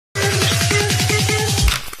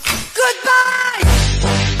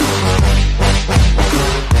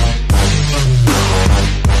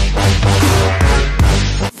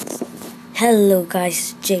Hello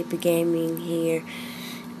guys, JP Gaming here,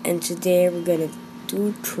 and today we're gonna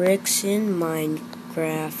do tricks in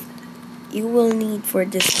Minecraft. You will need for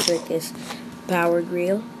this trick is power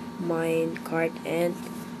drill, minecart, and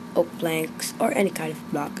oak planks or any kind of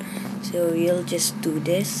block. So you'll just do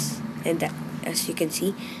this, and that, as you can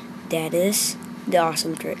see, that is the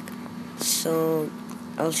awesome trick. So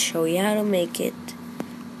I'll show you how to make it.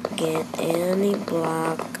 Get any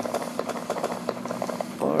block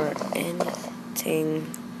or anything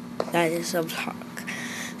that is a block.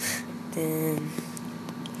 Then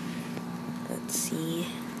let's see.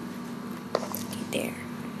 Okay, there.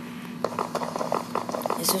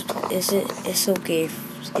 It's okay if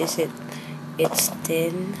it's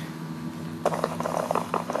thin.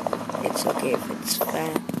 It's okay if it's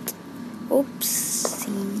fat.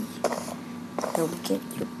 Oopsie. Don't get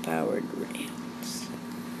your powered rails.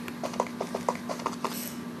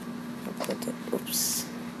 I'll put it. Oops.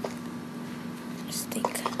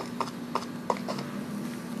 Mistake.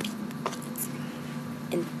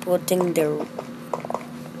 In putting the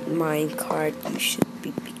minecart, you should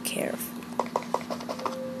be careful.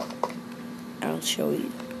 I'll show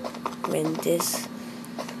you when this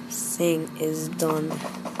thing is done.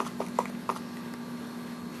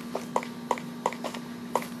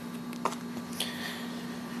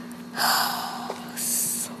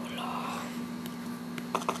 So long.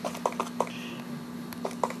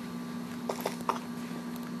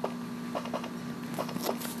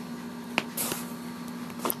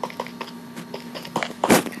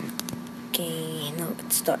 Okay, now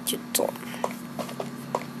it's not your turn.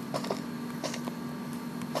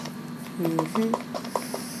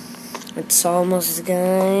 It's almost,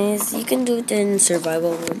 guys. You can do it in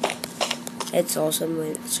survival mode. It's awesome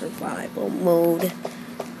with survival mode.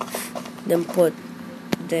 Then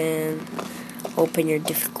open your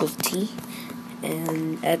difficulty,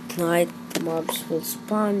 and at night mobs will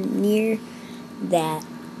spawn near that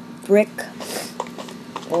brick,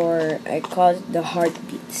 or I call it the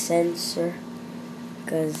heartbeat sensor,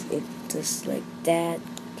 because it just like that.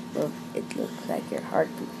 Look, it looks like your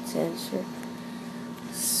heartbeat sensor.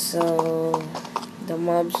 So the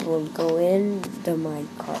mobs will go in the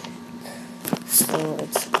minecart. So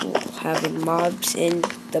it's cool having mobs in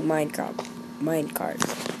the minecart.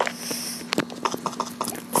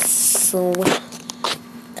 So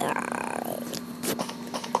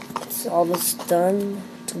it's almost done.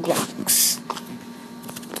 2 blocks.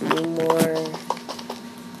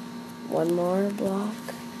 One more block.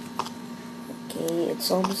 Okay,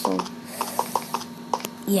 it's almost on.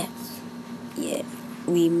 Yes. Yeah,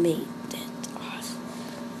 we made it. Awesome.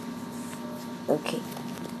 Okay,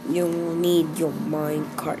 you'll need your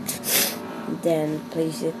minecart. Then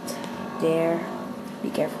place it there. Be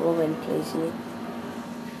careful when placing it.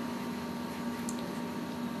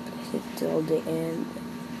 Place it till the end.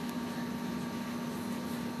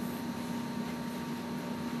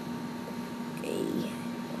 Okay,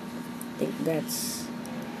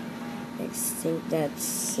 I think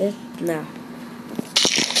that's it. Now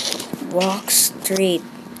walk straight.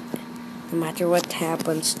 No matter what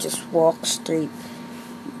happens, just walk straight.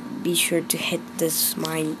 Be sure to hit those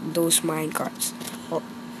minecarts. Oh,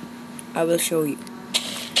 I will show you.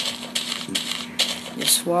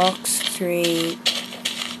 Just walk straight.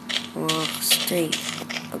 Walk straight.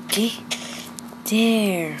 Okay?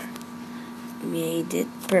 There. Made it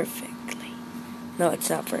perfectly. No, it's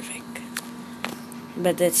not perfect.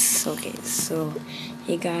 But it's okay. So,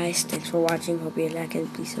 hey guys, thanks for watching. Hope you like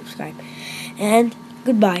it. Please subscribe. And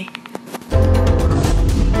goodbye.